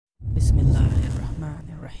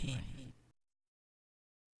Bismillahirrahmanirrahim.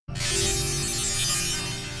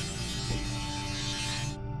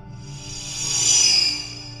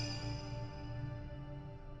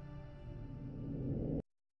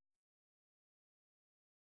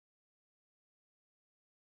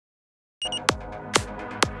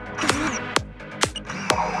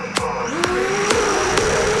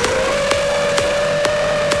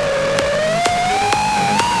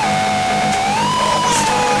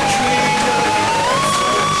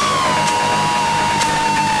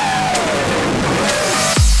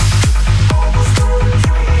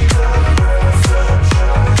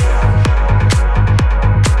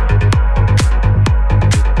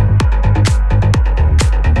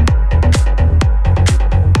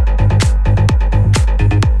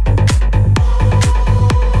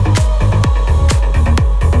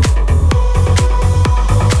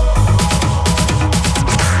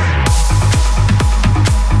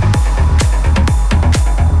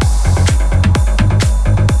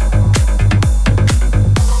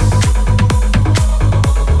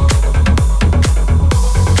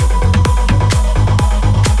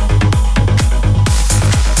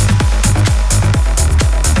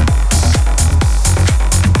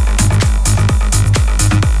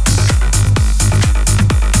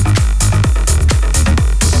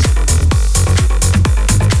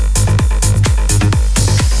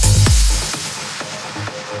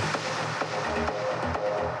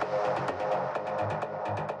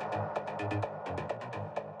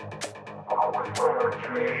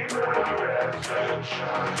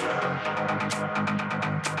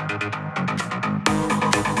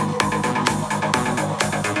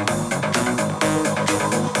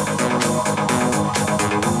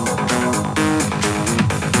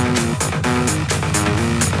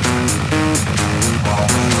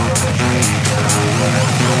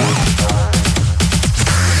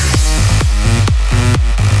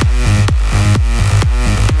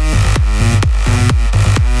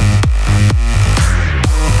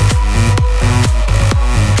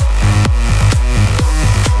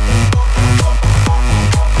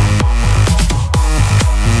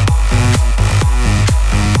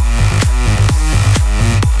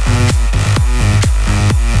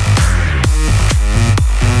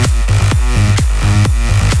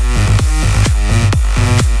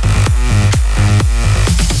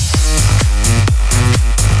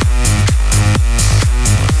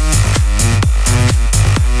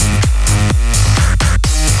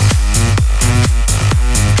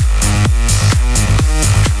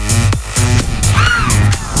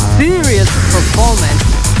 Serious performance.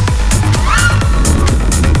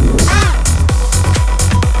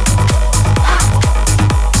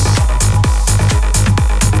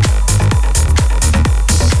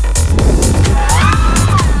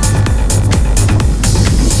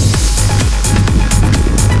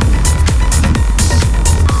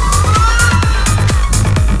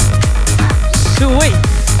 Sweet.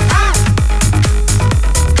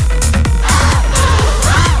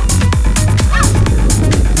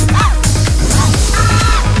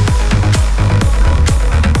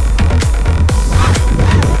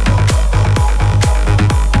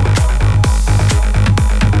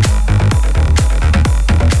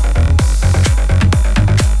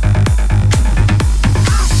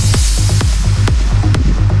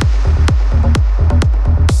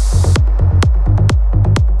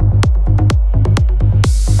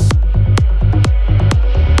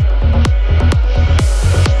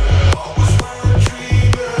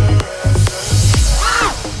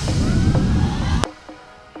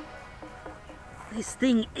 This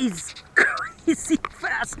thing is crazy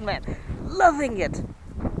fast, man. Loving it.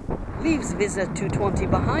 Leaves Visa 220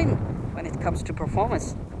 behind when it comes to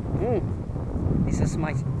performance. This is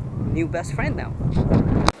my new best friend now.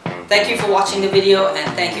 Thank you for watching the video,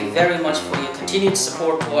 and thank you very much for your continued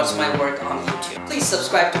support towards my work on YouTube. Please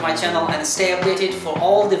subscribe to my channel and stay updated for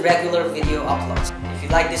all the regular video uploads. If you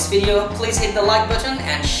like this video, please hit the like button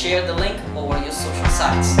and share the link over your social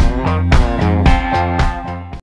sites.